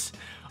this.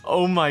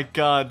 Oh my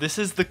god, this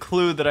is the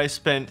clue that I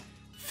spent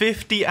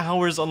 50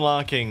 hours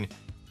unlocking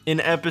in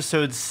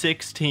episode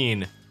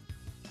 16.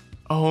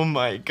 Oh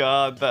my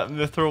god, that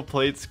mithril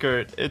plate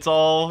skirt. It's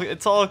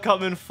all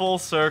coming full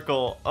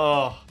circle.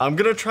 Oh, I'm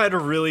gonna try to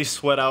really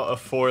sweat out a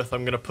 4th.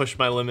 I'm gonna push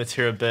my limits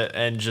here a bit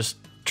and just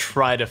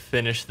try to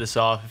finish this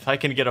off. If I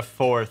can get a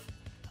 4th,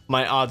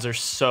 my odds are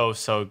so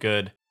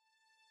good.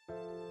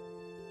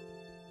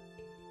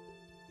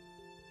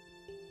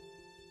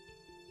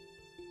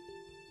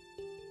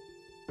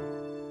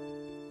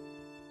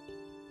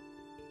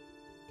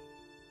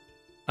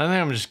 I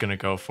think I'm just gonna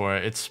go for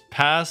it. It's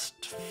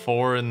past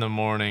 4 in the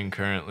morning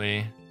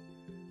currently.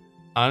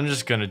 I'm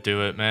just gonna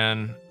do it,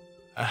 man.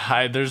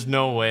 There's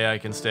no way I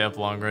can stay up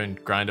longer and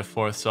grind a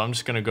 4th, so I'm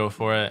just gonna go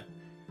for it.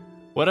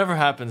 Whatever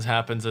happens,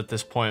 happens at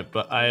this point,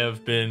 but I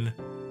have been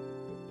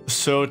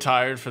so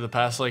tired for the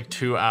past like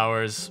 2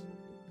 hours.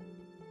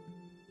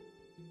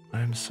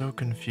 I'm so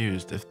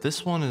confused. If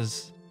this one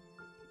is...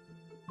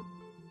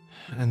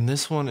 And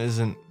this one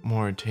isn't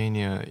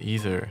Morytania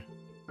either.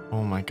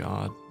 Oh my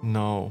god.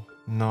 No.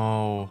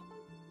 No.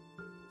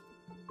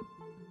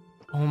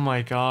 Oh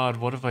my god,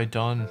 what have I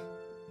done?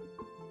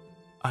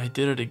 I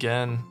did it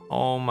again.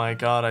 Oh my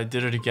god, I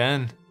did it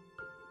again.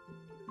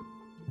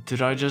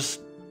 Did I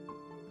just...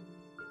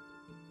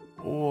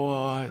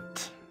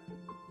 What?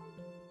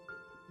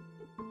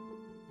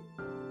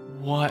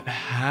 What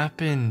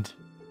happened?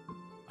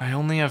 I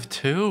only have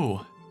 2.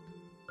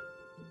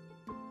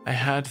 I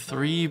had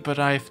 3, but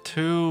I have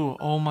 2.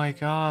 Oh my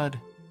god.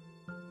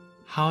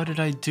 How did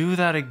I do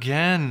that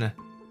again?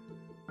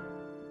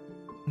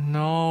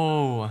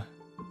 No.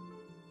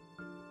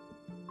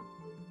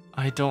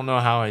 I don't know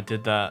how I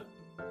did that.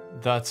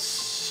 That's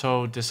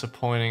so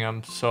disappointing.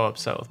 I'm so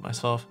upset with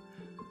myself.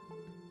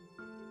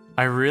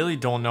 I really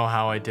don't know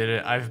how I did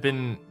it. I've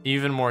been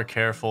even more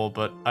careful,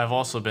 but I've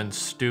also been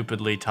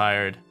stupidly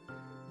tired.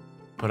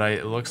 But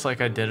it looks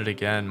like I did it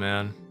again,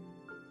 man.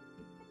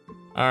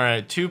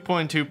 Alright,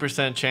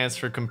 2.2% chance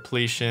for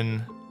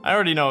completion. I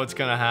already know what's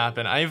gonna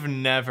happen. I've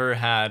never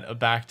had a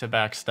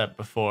back-to-back step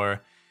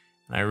before.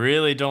 I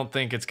really don't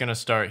think it's gonna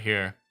start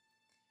here.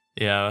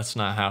 Yeah, that's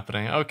not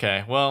happening.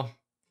 Okay, well,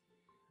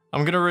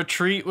 I'm gonna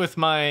retreat with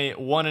my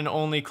one and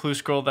only clue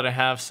scroll that I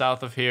have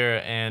south of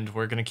here, and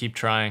we're gonna keep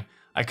trying.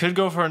 I could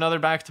go for another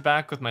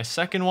back-to-back with my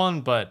second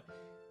one, but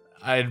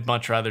I'd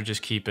much rather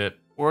just keep it.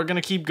 We're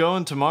gonna keep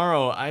going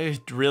tomorrow. I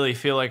really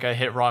feel like I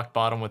hit rock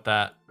bottom with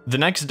that. The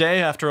next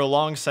day, after a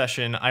long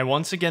session, I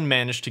once again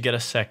managed to get a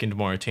second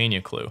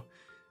Morytania clue.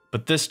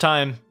 But this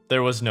time,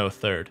 there was no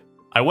third.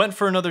 I went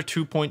for another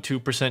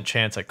 2.2%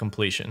 chance at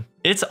completion.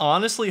 It's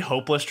honestly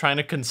hopeless trying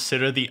to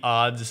consider the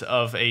odds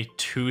of a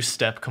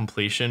two-step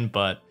completion,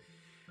 but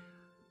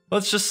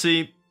let's just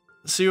see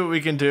what we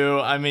can do.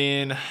 I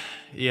mean,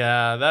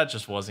 yeah, that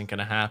just wasn't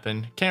gonna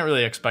happen. Can't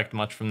really expect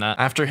much from that.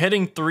 After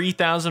hitting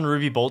 3,000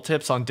 ruby bolt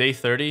tips on day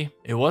 30,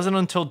 it wasn't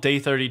until day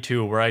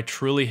 32 where I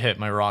truly hit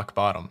my rock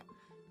bottom.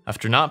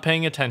 After not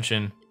paying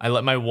attention, I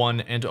let my one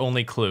and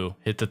only clue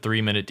hit the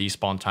 3-minute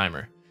despawn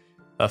timer.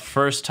 The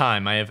first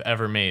time I have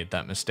ever made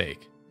that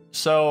mistake.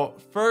 So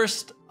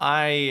first,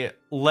 I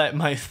let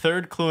my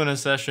third clue in a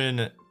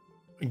session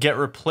get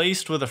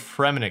replaced with a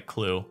Fremennik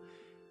clue,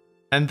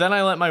 and then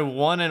I let my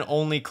one and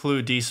only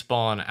clue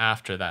despawn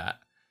after that.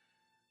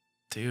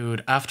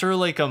 Dude, after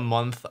like a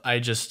month, I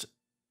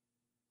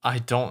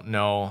don't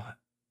know.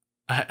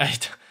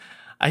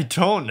 I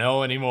don't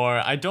know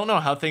anymore. I don't know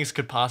how things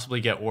could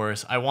possibly get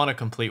worse. I want to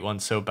complete one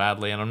so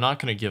badly, and I'm not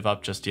going to give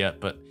up just yet,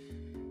 but...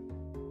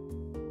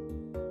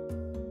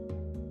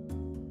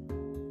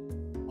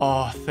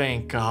 Oh,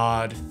 thank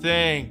God.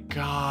 Thank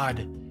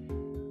God.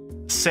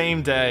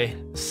 Same day,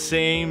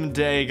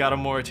 got a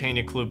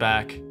Morytania clue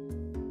back.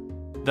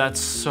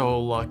 That's so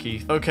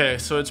lucky. Okay,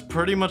 so it's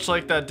pretty much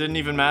like that didn't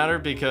even matter,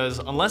 because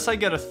unless I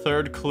get a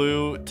third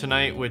clue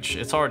tonight, which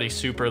it's already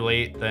super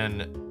late,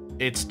 then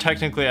it's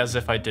technically as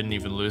if I didn't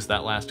even lose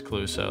that last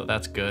clue, so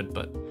that's good,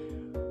 but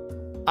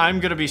I'm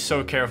gonna be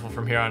so careful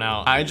from here on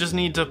out. I just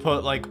need to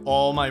put like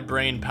all my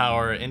brain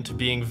power into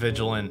being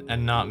vigilant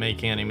and not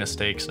making any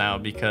mistakes now,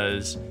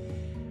 because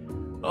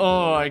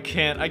oh, I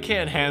can't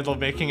handle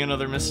making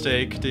another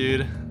mistake,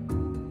 dude.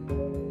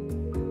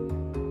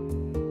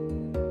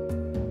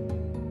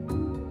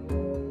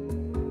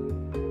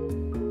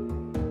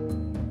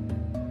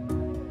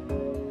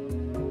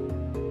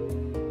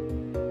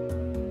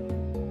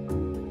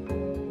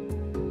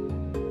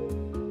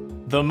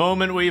 The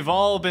moment we've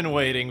all been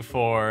waiting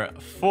for,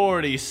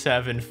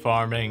 47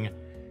 farming.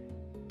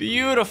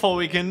 Beautiful,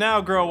 we can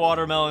now grow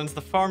watermelons.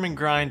 The farming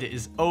grind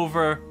is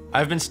over.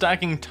 I've been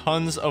stacking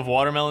tons of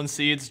watermelon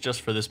seeds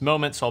just for this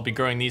moment, so I'll be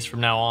growing these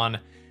from now on.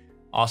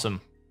 Awesome.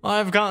 Well,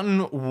 I've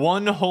gotten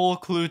one whole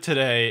clue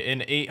today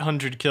in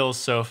 800 kills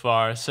so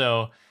far,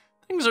 so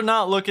things are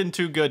not looking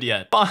too good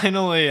yet.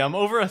 Finally, I'm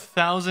over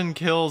 1,000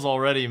 kills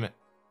already.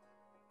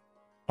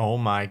 Oh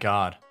my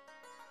God.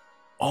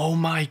 Oh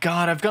my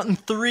God, I've gotten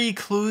 3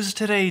 clues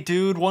today,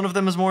 dude. One of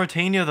them is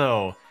Morytania,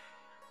 though.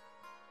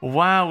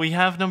 Wow, we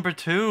have number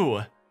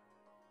 2.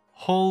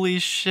 Holy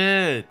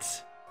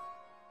shit.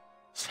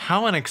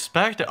 How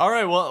unexpected. All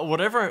right, well,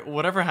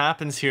 whatever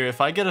happens here,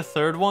 if I get a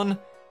third one,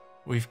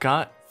 we've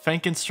got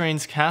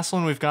Frankenstein's Castle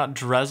and we've got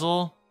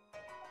Drizzle.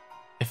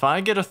 If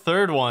I get a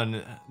third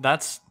one,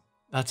 that's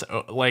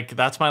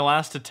my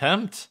last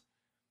attempt.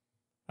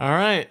 All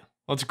right,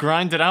 let's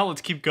grind it out. Let's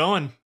keep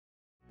going.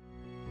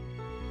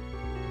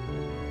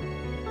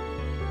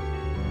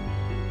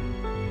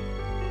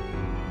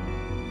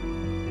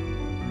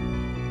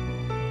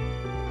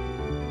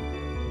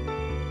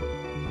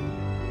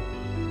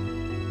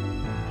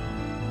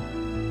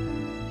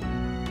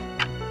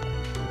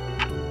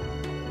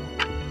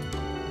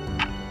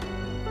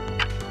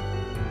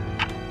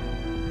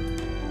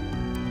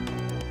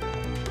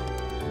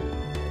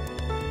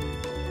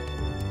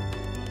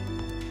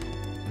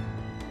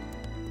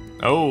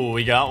 Oh,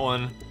 we got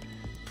one.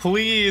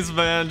 Please,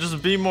 man,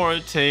 just be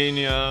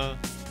Morytania.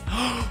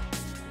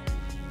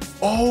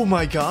 Oh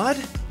my God.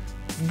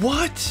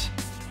 What?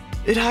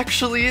 It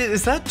actually is.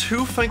 Is that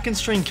 2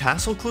 Frankenstein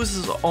Castle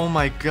clues? Oh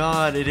my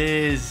God, it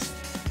is.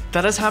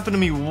 That has happened to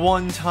me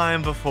one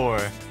time before.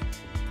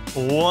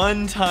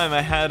 One time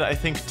I had, I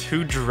think,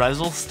 2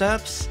 Drizzle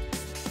steps.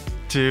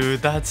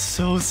 Dude, that's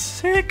so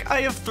sick.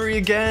 I have 3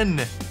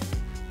 again.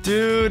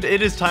 Dude,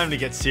 it is time to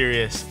get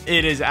serious.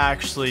 It is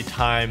actually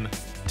time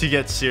to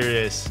get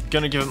serious.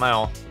 Gonna give it my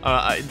all.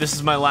 This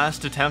is my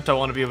last attempt. I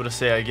want to be able to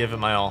say I give it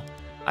my all.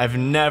 I've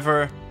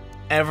never,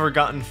 ever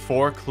gotten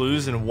 4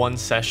 clues in one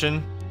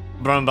session,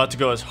 but I'm about to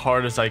go as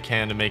hard as I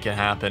can to make it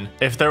happen.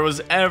 If there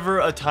was ever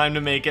a time to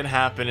make it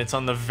happen, it's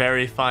on the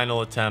very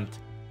final attempt.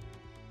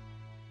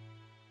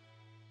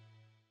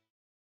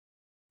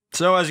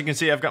 So as you can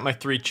see, I've got my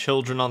 3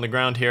 children on the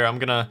ground here. I'm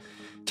gonna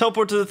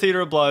teleport to the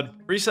Theater of Blood,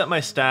 reset my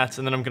stats,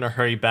 and then I'm gonna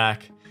hurry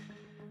back.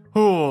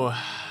 Ooh.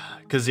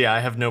 Because, yeah, I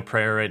have no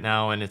prayer right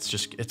now, and it's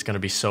going to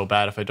be so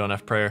bad if I don't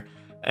have prayer.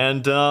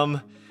 And,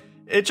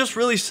 it just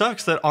really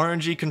sucks that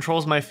RNG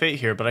controls my fate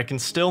here, but I can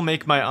still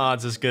make my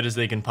odds as good as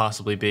they can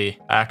possibly be.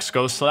 Axe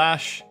go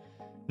slash.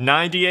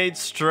 98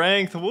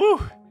 strength,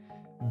 woo!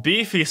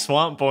 Beefy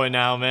swamp boy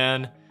now,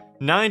 man.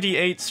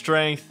 98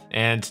 strength,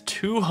 and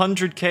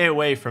 200k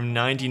away from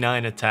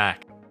 99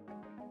 attack.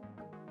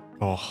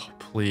 Oh,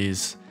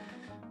 please.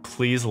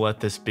 Please let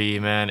this be,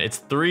 man. It's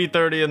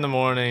 3:30 in the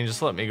morning.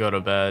 Just let me go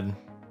to bed.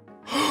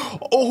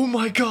 Oh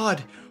my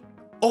god!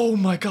 Oh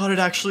my god, it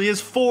actually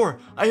is 4!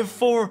 I have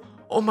 4!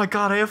 Oh my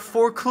god, I have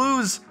 4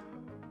 clues!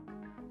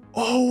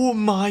 Oh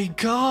my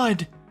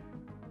god!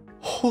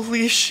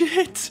 Holy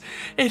shit!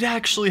 It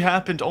actually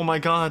happened, oh my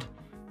god.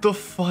 The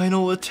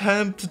final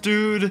attempt,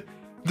 dude!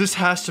 This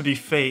has to be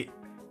fate.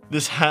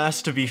 This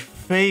has to be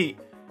fate.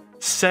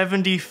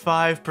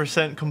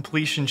 75%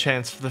 completion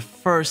chance for the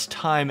first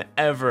time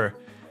ever.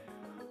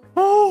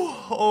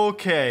 Oh,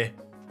 okay.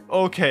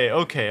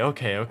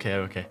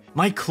 Okay.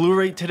 My clue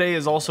rate today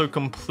is also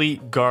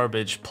complete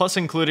garbage. Plus,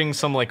 including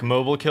some like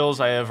mobile kills,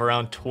 I have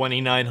around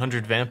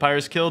 2,900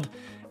 vampires killed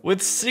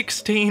with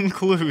 16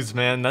 clues,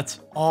 man. That's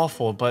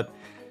awful, but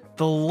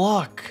the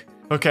luck.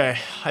 Okay,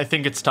 I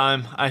think it's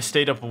time. I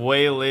stayed up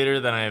way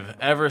later than I've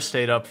ever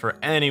stayed up for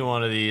any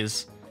one of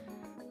these.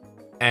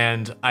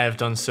 And I have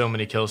done so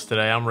many kills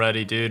today. I'm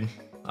ready, dude.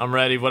 I'm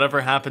ready.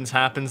 Whatever happens,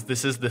 happens.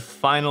 This is the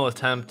final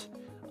attempt.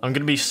 I'm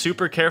gonna be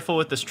super careful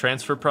with this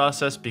transfer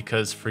process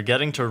because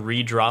forgetting to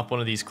re-drop one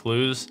of these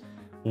clues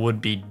would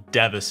be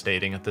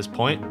devastating at this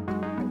point.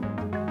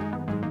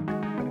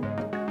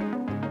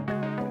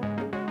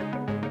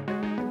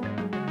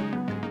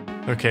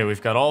 Okay,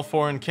 we've got all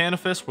 4 in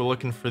Canifis. We're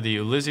looking for the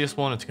Elysius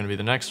one. It's gonna be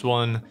the next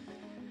one.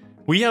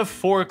 We have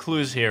 4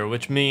 clues here,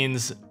 which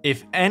means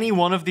if any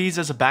one of these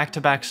is a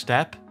back-to-back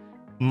step,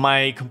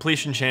 my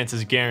completion chance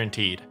is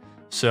guaranteed.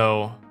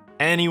 So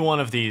any one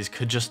of these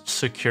could just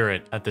secure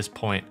it at this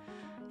point.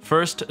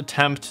 First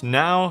attempt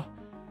now,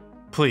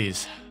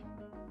 please.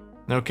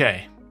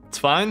 Okay, it's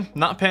fine,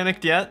 not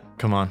panicked yet.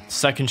 Come on,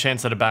 second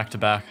chance at a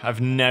back-to-back.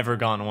 I've never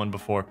gotten one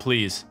before,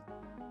 please.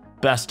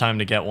 Best time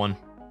to get one.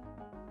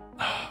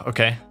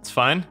 Okay, it's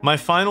fine. My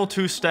final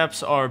 2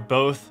 steps are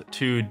both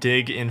to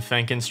dig in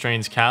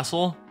Frankenstein's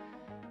castle.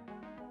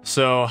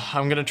 So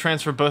I'm gonna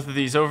transfer both of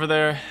these over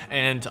there,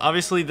 and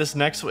obviously this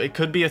next, it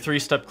could be a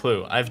 3-step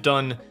clue. I've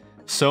done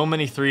so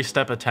many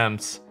 3-step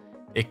attempts.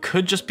 It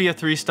could just be a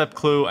 3-step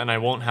clue and I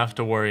won't have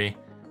to worry.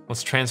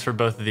 Let's transfer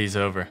both of these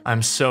over.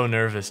 I'm so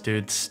nervous,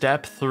 dude.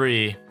 Step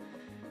 3.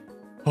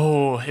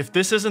 Oh, if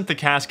this isn't the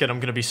casket, I'm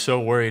gonna be so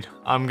worried.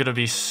 I'm gonna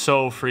be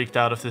so freaked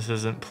out if this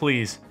isn't.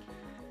 Please.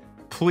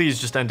 Please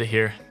just end it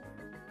here.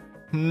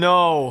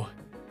 No.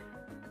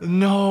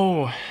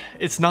 No.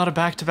 It's not a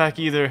back-to-back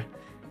either.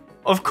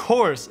 Of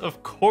course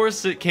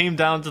it came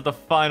down to the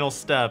final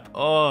step.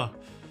 Oh,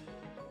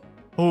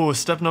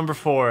 step number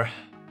 4.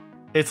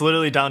 It's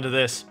literally down to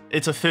this.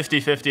 It's a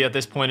 50-50 at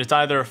this point. It's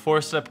either a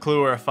 4-step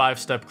clue or a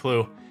 5-step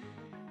clue.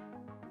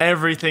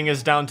 Everything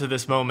is down to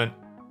this moment.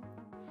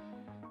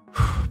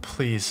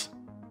 Please.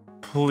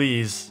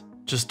 Please.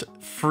 Just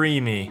free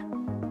me.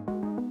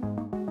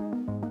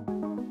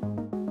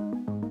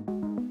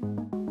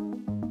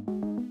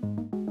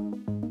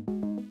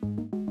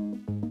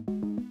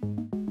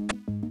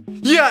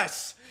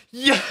 Yes!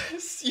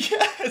 Yes!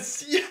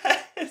 Yes!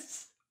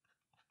 Yes!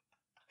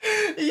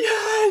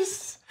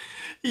 Yes!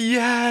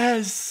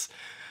 Yes!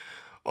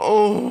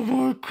 Oh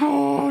my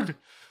god!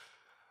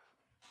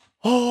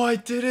 Oh, I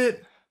did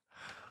it!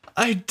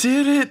 I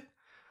did it!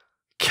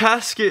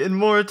 Casket in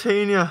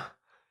Morytania!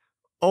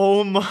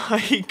 Oh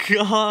my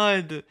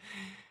god!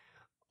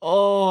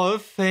 Oh,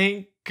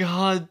 thank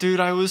god, dude,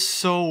 I was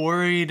so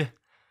worried.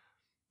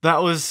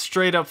 That was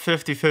straight up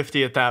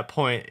 50-50 at that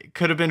point. It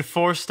could have been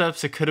 4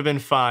 steps, it could have been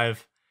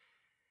 5.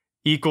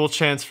 Equal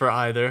chance for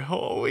either.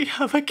 Oh, we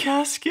have a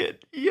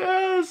casket!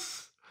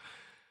 Yes!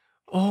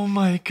 Oh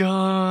my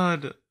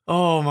god.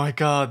 Oh my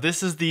god.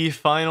 This is the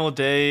final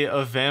day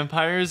of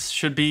vampires.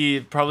 Should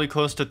be probably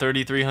close to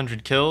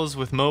 3,300 kills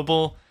with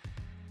mobile.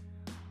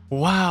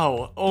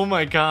 Wow. Oh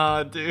my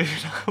god, dude.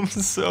 I'm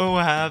so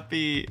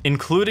happy.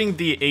 Including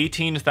the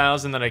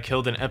 18,000 that I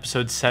killed in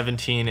episode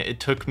 17, it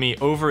took me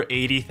over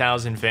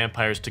 80,000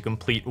 vampires to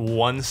complete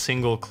one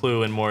single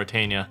clue in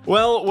Morytania.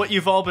 Well, what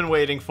you've all been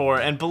waiting for,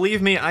 and believe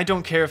me, I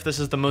don't care if this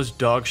is the most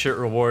dogshit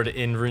reward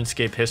in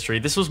RuneScape history.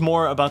 This was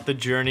more about the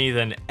journey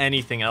than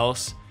anything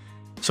else.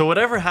 So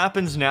whatever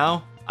happens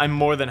now, I'm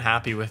more than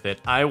happy with it.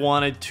 I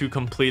wanted to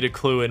complete a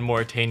clue in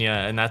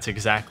Morytania, and that's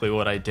exactly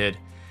what I did.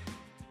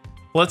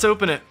 Let's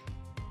open it.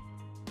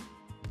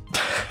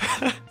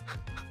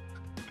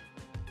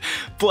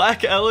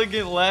 Black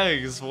elegant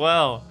legs,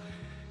 well.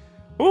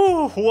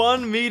 Ooh,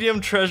 1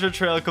 medium treasure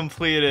trail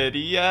completed,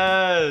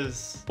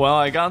 yes! Well,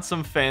 I got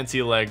some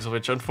fancy legs,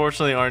 which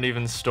unfortunately aren't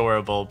even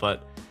storable,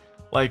 but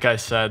like I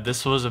said,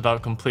 this was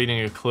about completing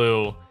a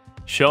clue,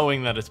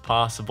 showing that it's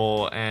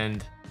possible,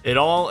 and it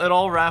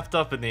all wrapped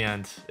up in the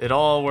end. It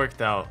all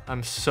worked out.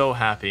 I'm so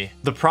happy.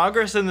 The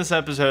progress in this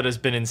episode has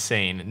been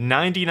insane.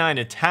 99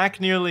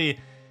 attack nearly,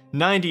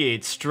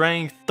 98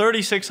 strength,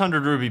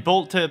 3,600 ruby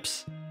bolt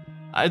tips.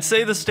 I'd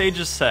say the stage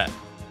is set.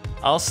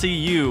 I'll see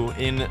you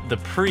in the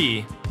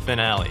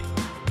pre-finale.